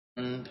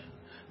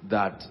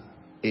that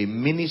a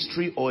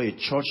ministry or a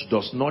church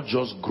does not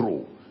just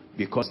grow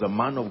because the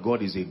man of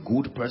God is a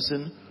good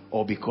person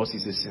or because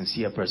he's a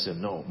sincere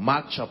person. No.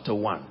 Mark chapter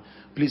 1.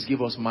 Please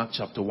give us Mark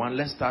chapter 1.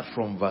 Let's start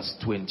from verse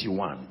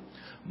 21.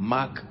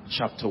 Mark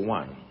chapter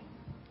 1.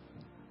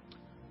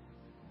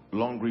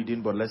 Long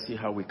reading, but let's see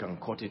how we can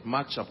cut it.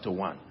 Mark chapter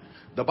 1.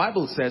 The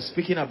Bible says,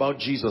 speaking about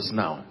Jesus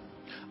now,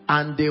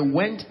 and they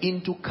went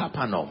into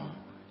Capernaum,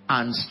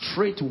 and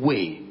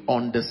straightway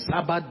on the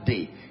Sabbath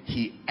day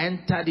he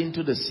entered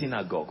into the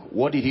synagogue.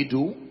 What did he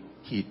do?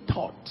 He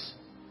taught.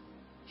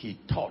 He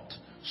taught.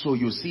 So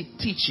you see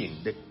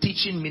teaching, the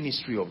teaching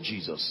ministry of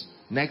Jesus.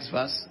 Next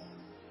verse.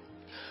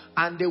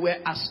 And they were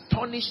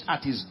astonished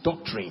at his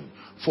doctrine,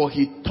 for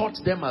he taught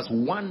them as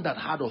one that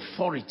had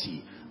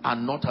authority,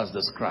 and not as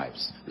the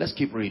scribes. Let's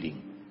keep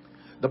reading.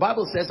 The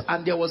Bible says,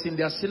 and there was in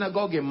their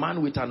synagogue a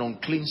man with an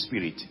unclean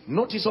spirit.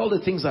 Notice all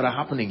the things that are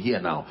happening here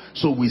now.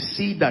 So we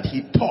see that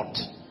he taught.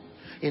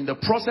 In the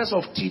process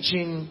of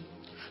teaching,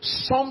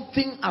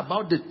 something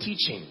about the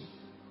teaching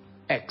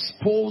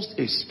exposed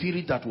a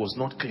spirit that was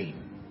not clean.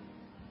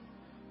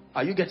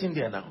 Are you getting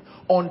there now?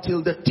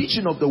 Until the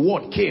teaching of the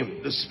word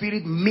came, the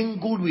spirit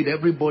mingled with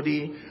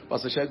everybody.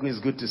 Pastor Shagun, it's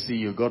good to see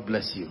you. God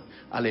bless you.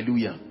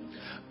 Hallelujah.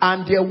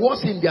 And there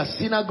was in their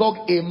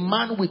synagogue a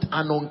man with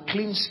an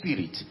unclean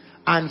spirit,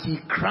 and he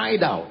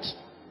cried out,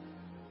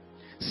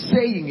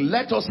 saying,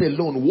 let us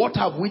alone. What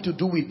have we to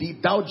do with thee,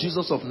 thou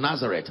Jesus of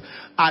Nazareth?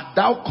 Art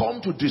thou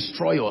come to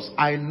destroy us?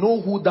 I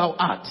know who thou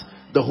art,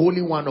 the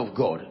Holy One of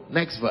God.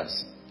 Next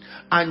verse.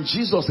 And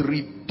Jesus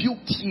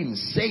rebuked him,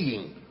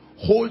 saying,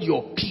 hold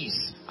your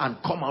peace and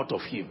come out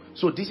of him.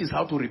 So this is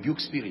how to rebuke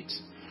spirits.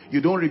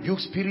 You don't rebuke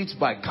spirits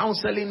by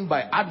counseling,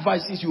 by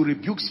advices. You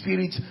rebuke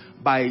spirits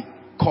by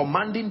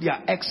commanding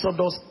their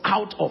exodus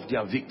out of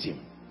their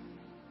victim.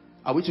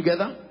 Are we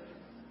together?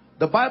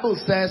 The Bible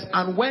says,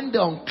 and when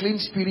the unclean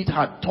spirit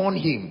had torn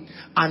him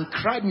and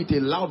cried with a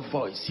loud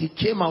voice, he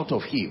came out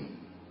of him.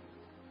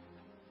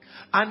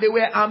 And they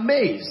were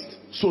amazed.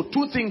 So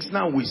two things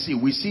now we see.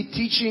 We see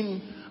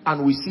teaching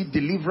and we see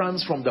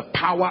deliverance from the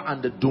power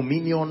and the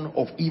dominion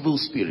of evil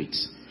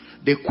spirits.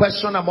 They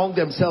question among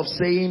themselves,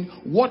 saying,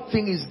 what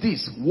thing is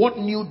this? What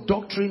new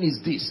doctrine is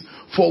this?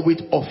 For with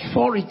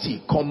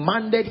authority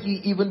commanded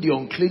he even the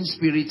unclean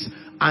spirits,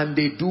 and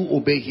they do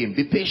obey him.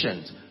 Be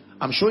patient.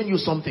 I'm showing you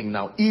something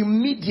now.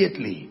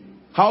 Immediately.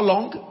 How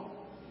long?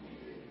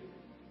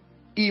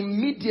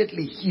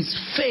 Immediately his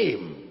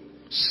fame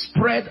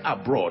spread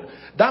abroad.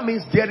 That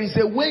means there is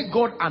a way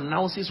God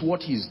announces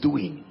what he's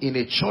doing in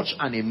a church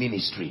and a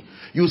ministry.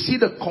 You see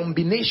the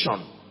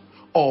combination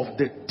of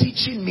the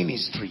teaching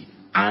ministry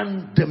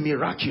and the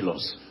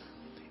miraculous.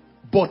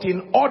 But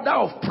in order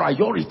of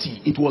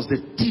priority, it was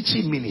the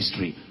teaching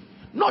ministry.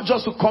 Not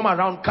just to come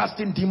around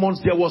casting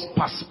demons. There was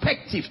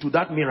perspective to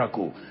that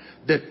miracle.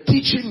 The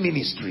teaching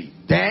ministry.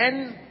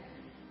 Then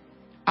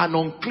an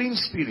unclean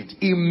spirit.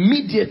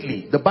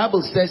 Immediately, the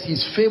Bible says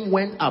his fame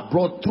went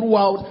abroad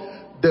throughout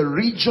the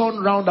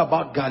region round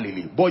about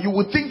Galilee. But you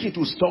would think it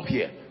would stop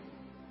here.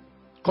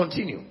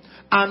 Continue.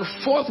 And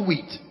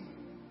forthwith,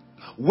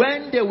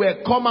 when they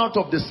were come out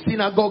of the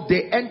synagogue,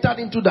 they entered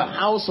into the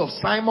house of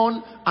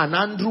Simon and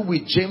Andrew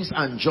with James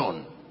and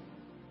John.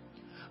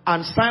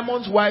 And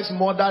Simon's wife's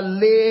mother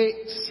lay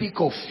sick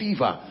of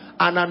fever,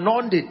 and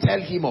anon they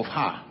tell him of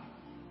her.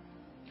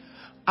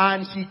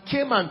 And he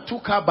came and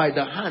took her by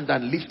the hand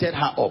and lifted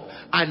her up,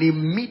 and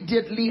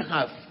immediately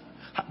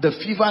the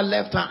fever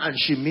left her, and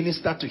she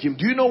ministered to him.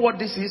 Do you know what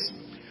this is?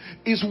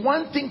 It's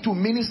one thing to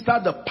minister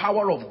the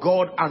power of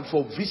God and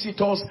for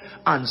visitors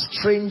and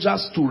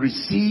strangers to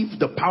receive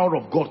the power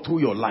of God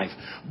through your life.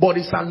 But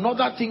it's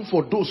another thing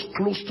for those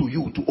close to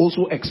you to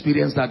also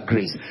experience that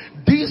grace.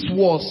 This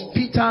was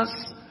Peter's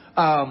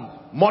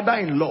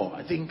mother-in-law,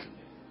 I think.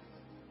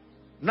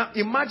 Now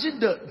imagine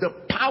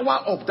the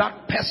power of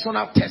that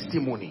personal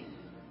testimony.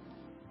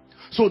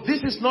 So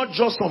this is not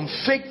just some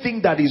fake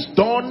thing that is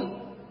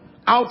done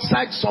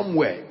outside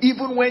somewhere.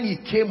 Even when he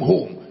came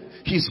home,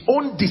 his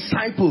own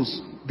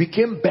disciples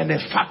became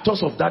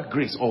benefactors of that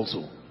grace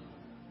also.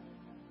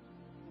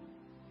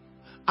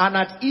 And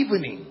at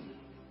evening,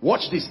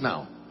 watch this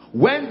now,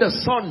 when the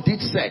sun did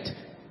set,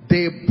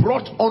 they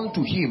brought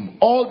unto him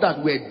all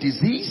that were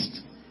diseased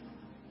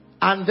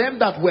and them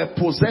that were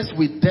possessed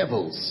with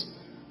devils.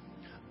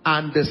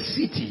 And the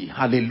city,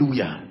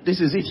 hallelujah, this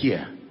is it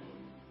here.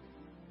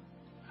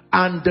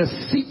 And the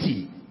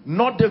city,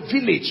 not the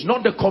village,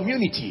 not the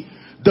community,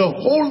 the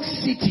whole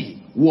city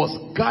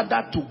was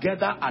gathered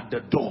together at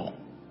the door.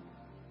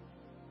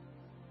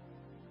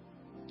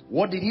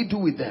 What did he do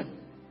with them?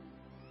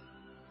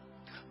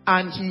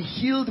 And he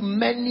healed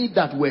many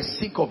that were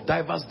sick of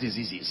diverse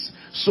diseases.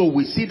 So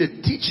we see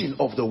the teaching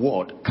of the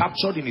word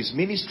captured in his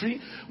ministry.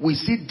 We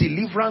see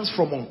deliverance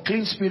from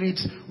unclean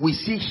spirits. We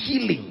see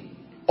healing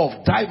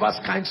of diverse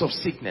kinds of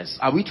sickness.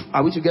 Are we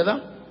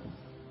together?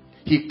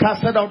 He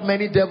casted out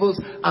many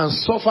devils and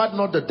suffered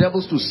not the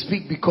devils to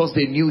speak because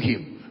they knew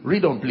him.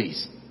 Read on,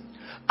 please.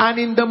 And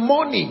in the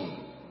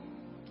morning,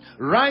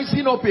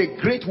 rising up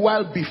a great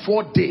while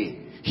before day,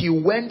 He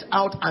went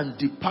out and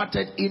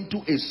departed into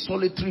a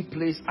solitary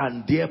place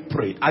and there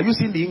prayed. Are you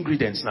seeing the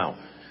ingredients now?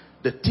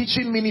 The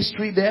teaching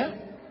ministry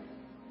there,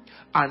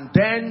 and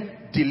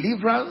then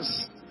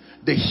deliverance,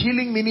 the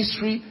healing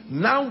ministry.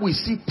 Now we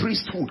see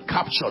priesthood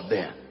captured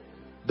there.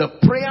 The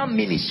prayer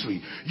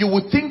ministry. You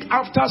would think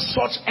after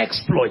such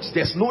exploits,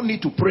 there's no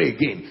need to pray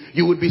again.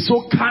 You would be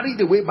so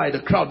carried away by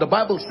the crowd. The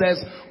Bible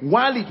says,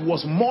 while it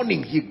was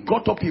morning, he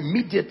got up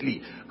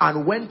immediately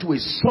and went to a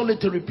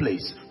solitary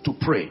place to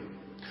pray.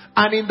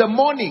 And in the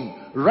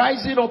morning,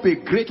 rising up a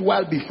great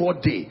while before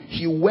day,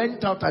 he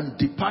went out and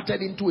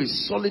departed into a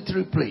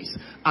solitary place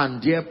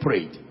and there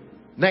prayed.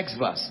 Next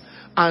verse.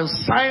 And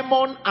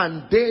Simon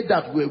and they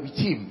that were with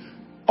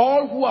him,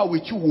 all who are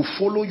with you will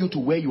follow you to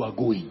where you are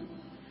going.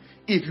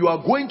 If you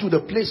are going to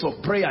the place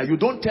of prayer, you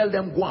don't tell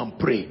them go and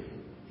pray.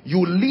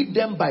 You lead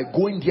them by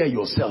going there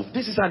yourself.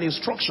 This is an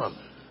instruction.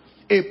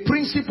 A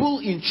principle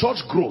in church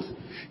growth.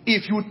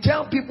 If you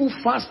tell people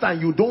fast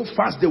and you don't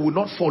fast, they will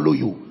not follow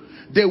you.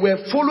 They were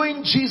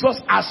following Jesus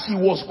as he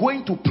was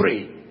going to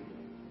pray.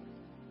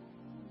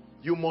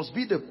 You must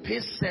be the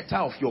pace setter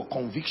of your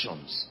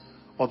convictions.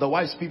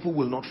 Otherwise, people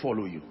will not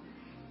follow you.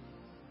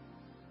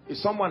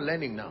 Is someone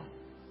learning now?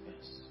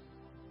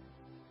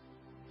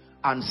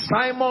 And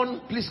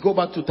Simon, please go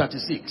back to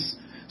 36.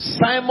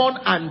 Simon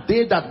and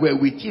they that were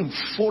with him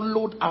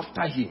followed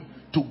after him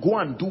to go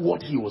and do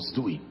what he was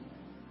doing.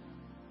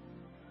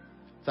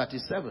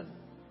 37.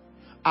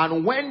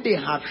 And when they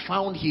had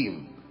found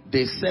him,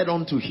 they said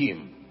unto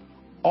him,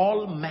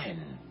 all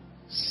men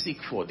seek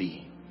for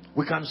thee.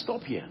 We can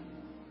stop here.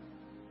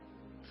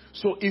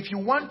 So if you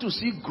want to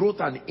see growth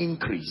and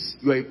increase,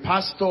 you're a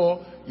pastor,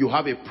 you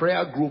have a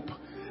prayer group,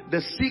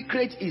 the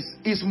secret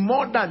is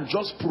more than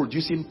just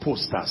producing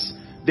posters.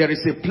 There is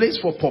a place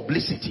for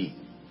publicity.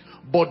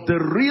 But the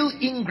real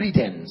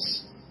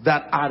ingredients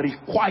that are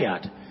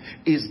required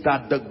is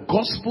that the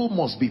gospel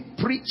must be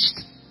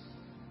preached,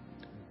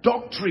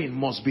 doctrine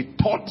must be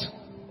taught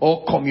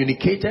or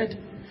communicated.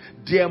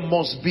 There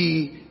must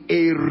be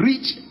a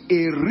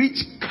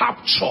rich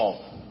capture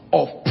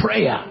of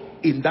prayer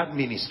in that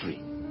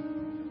ministry.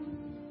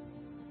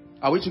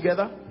 Are we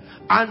together?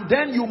 And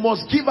then you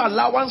must give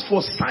allowance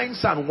for signs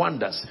and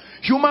wonders.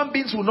 Human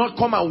beings will not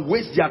come and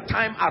waste their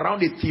time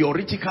around a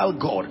theoretical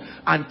God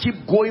and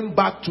keep going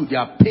back to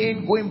their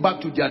pain, going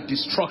back to their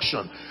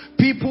destruction.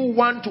 People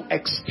want to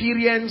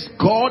experience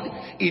God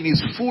in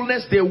his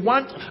fullness. They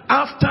want,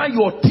 after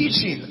your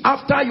teaching,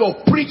 after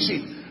your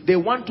preaching, they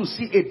want to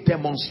see a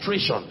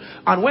demonstration.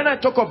 And when I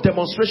talk of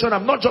demonstration,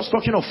 I'm not just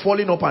talking of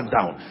falling up and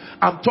down.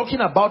 I'm talking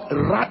about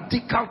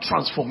radical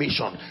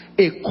transformation.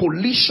 A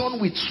collision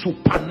with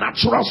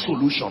supernatural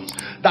solutions.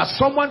 That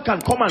someone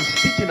can come and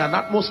sit in an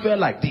atmosphere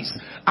like this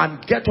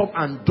and get up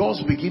and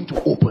doors begin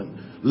to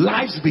open.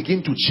 Lives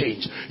begin to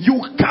change.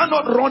 You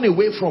cannot run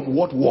away from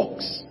what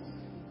works.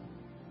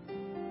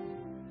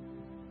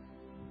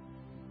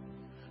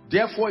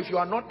 Therefore, if you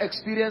are not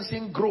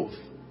experiencing growth,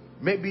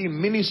 maybe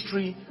in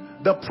ministry,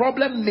 the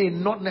problem may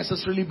not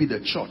necessarily be the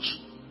church.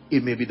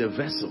 It may be the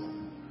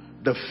vessel.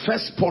 The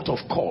first port of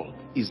call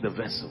is the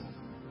vessel.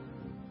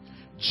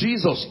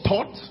 Jesus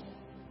taught.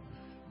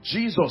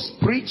 Jesus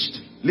preached.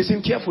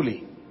 Listen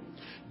carefully.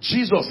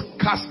 Jesus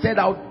casted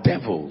out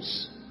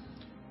devils.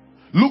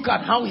 Look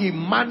at how he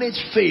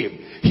managed fame.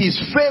 His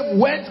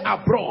fame went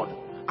abroad.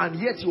 And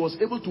yet he was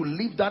able to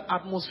leave that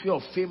atmosphere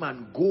of fame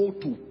and go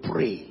to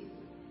pray.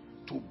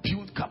 To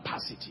build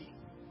capacity.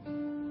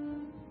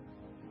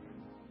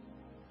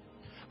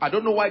 I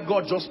don't know why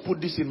God just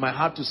put this in my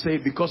heart to say,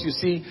 because you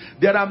see,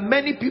 there are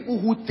many people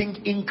who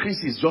think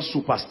increase is just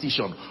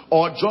superstition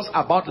or just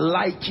about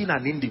liking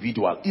an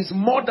individual. It's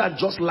more than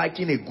just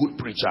liking a good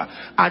preacher,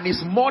 and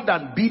it's more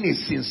than being a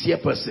sincere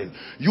person.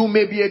 You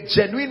may be a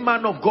genuine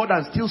man of God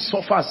and still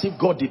suffer as if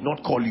God did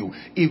not call you.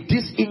 If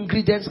these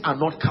ingredients are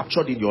not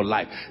captured in your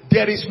life,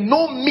 there is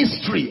no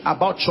mystery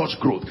about church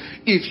growth.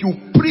 If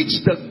you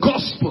preach the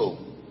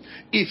gospel,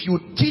 if you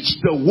teach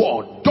the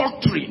word,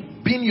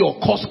 doctrine being your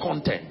course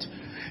content,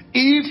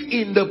 if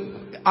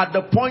at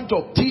the point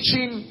of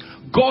teaching,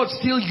 God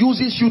still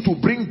uses you to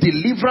bring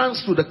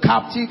deliverance to the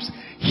captives,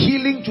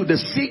 healing to the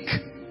sick,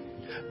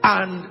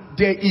 and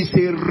there is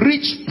a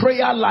rich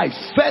prayer life,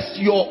 first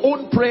your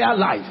own prayer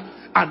life,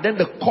 and then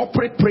the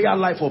corporate prayer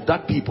life of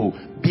that people,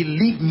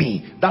 believe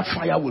me, that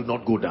fire will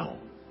not go down.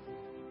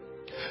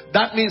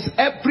 That means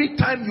every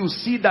time you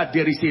see that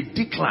there is a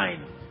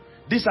decline,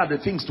 these are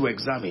the things to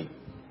examine.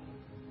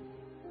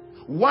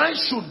 Why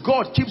should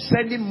God keep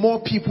sending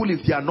more people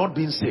if they are not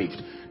being saved?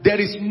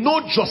 There is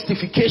no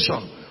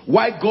justification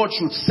why God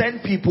should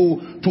send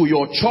people to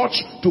your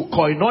church, to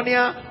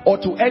Koinonia, or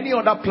to any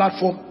other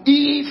platform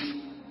if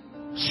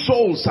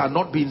souls are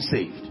not being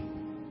saved.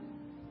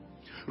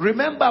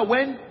 Remember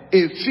when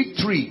a fig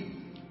tree,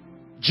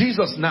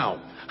 Jesus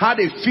now, had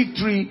a fig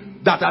tree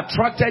that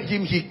attracted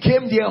him. He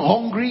came there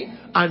hungry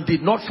and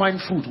did not find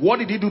fruit. What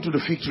did he do to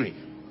the fig tree?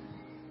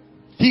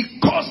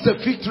 He cursed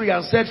the fig tree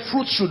and said,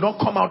 fruit should not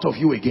come out of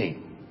you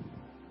again.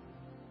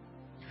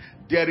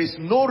 There is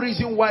no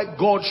reason why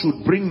God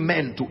should bring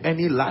men to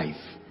any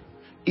life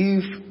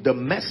if the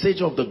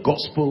message of the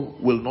gospel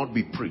will not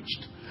be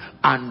preached.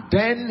 And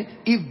then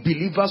if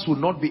believers will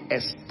not be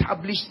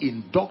established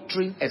in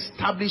doctrine,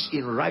 established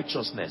in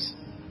righteousness,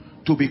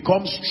 to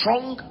become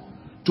strong,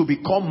 to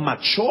become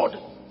matured.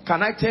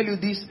 Can I tell you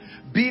this?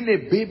 Being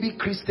a baby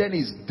Christian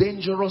is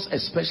dangerous,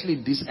 especially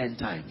in these end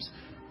times.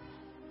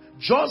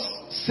 Just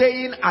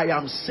saying I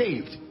am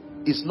saved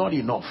is not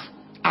enough.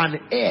 An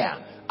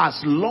heir, as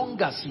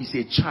long as he's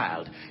a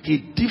child, he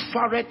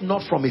differeth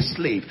not from a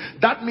slave.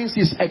 That means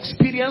his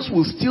experience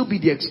will still be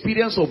the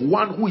experience of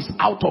one who is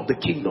out of the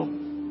kingdom.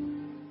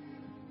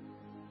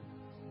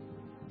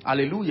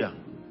 Hallelujah.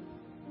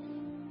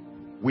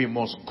 We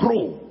must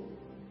grow.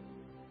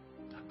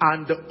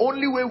 And the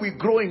only way we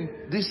grow in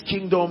this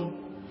kingdom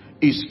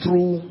is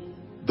through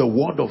the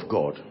word of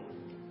God.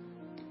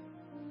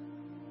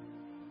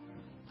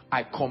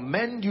 I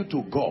commend you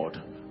to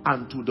God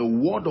and to the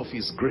word of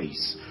his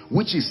grace,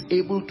 which is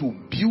able to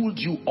build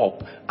you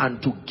up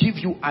and to give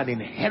you an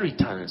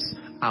inheritance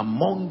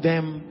among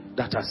them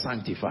that are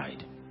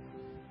sanctified.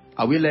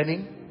 Are we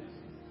learning?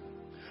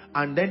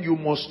 And then you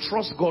must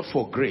trust God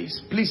for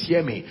grace. Please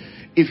hear me.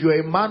 If you're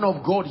a man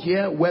of God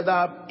here,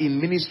 whether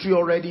in ministry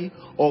already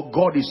or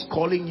God is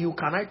calling you,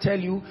 can I tell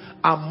you,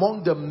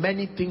 among the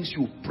many things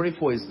you pray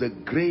for is the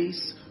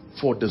grace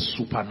for the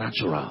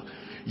supernatural.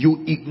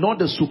 You ignore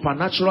the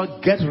supernatural,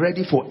 get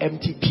ready for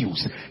empty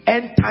pews.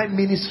 End time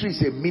ministry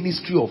is a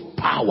ministry of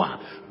power.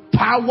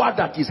 Power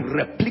that is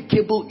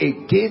replicable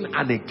again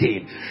and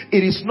again.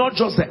 It is not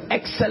just the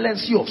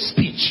excellency of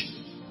speech.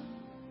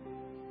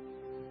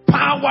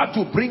 Power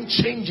to bring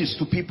changes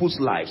to people's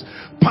lives.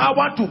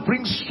 Power to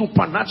bring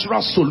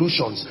supernatural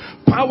solutions.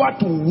 Power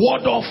to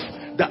ward off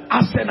the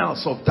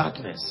arsenals of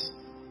darkness.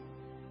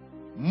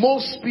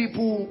 Most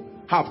people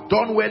have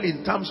done well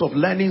in terms of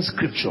learning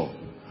scripture,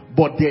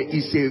 but there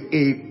is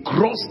a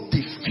gross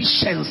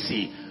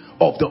deficiency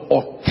of the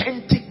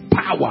authentic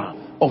power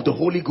of the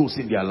Holy Ghost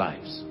in their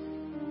lives.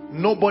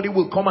 Nobody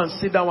will come and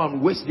sit down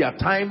and waste their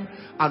time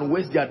and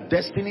waste their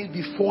destiny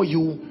before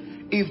you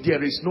if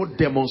there is no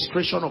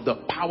demonstration of the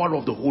power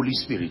of the Holy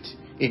Spirit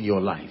in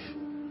your life.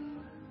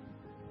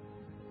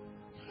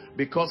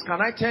 Because can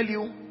I tell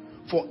you,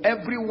 for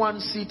everyone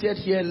seated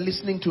here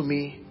listening to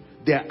me,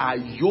 there are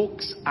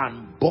yokes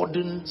and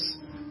burdens.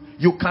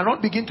 You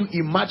cannot begin to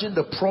imagine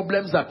the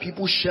problems that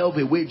people shelve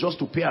away just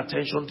to pay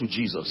attention to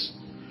Jesus.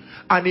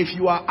 And if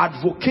you are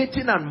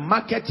advocating and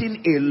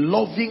marketing a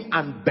loving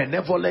and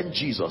benevolent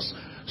Jesus,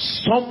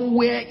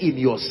 somewhere in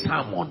your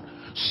sermon,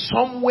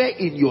 somewhere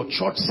in your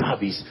church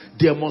service,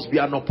 there must be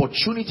an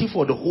opportunity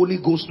for the Holy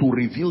Ghost to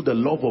reveal the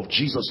love of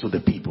Jesus to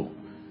the people.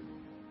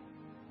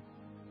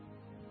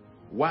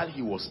 While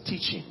he was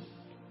teaching,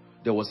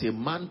 there was a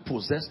man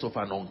possessed of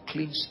an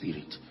unclean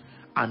spirit,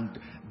 and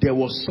there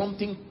was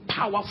something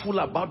powerful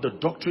about the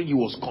doctrine he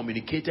was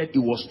communicated. It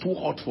was too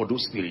hot for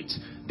those spirits.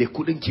 They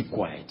couldn't keep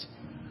quiet,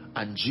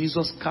 and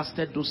Jesus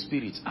casted those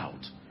spirits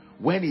out.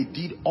 When he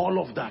did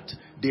all of that,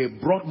 they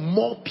brought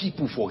more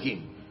people for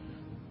him.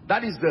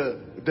 That is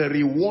the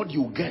reward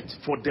you get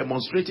for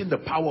demonstrating the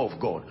power of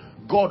God.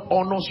 God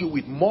honors you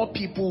with more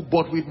people,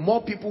 but with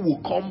more people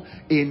will come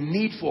a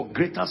need for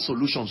greater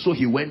solutions. So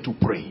he went to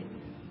pray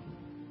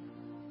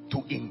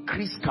to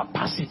increase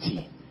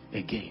capacity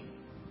again.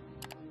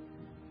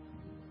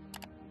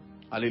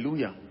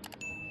 Hallelujah.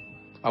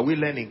 Are we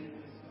learning?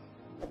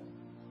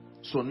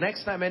 So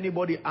next time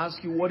anybody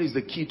asks you what is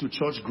the key to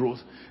church growth,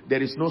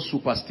 there is no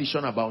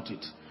superstition about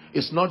it.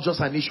 It's not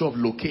just an issue of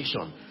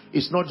location.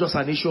 It's not just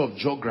an issue of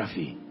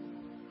geography.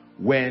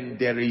 When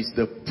there is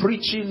the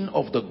preaching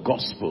of the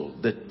gospel,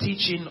 the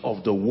teaching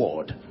of the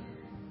word,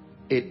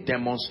 a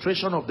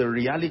demonstration of the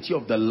reality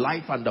of the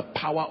life and the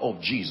power of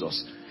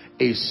Jesus,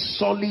 a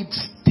solid,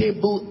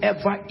 stable,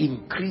 ever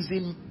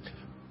increasing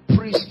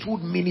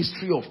priesthood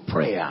ministry of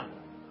prayer,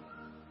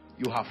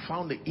 you have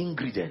found the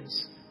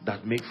ingredients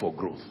that make for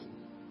growth.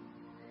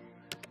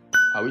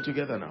 Are we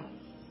together now?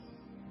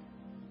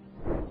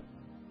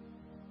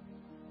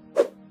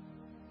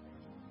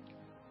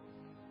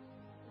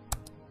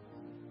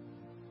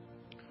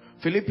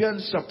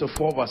 Philippians chapter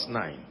 4 verse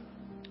 9.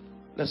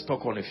 Let's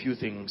talk on a few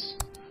things.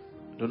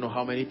 I don't know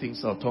how many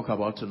things I'll talk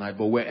about tonight,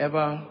 but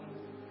wherever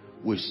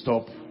we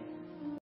stop,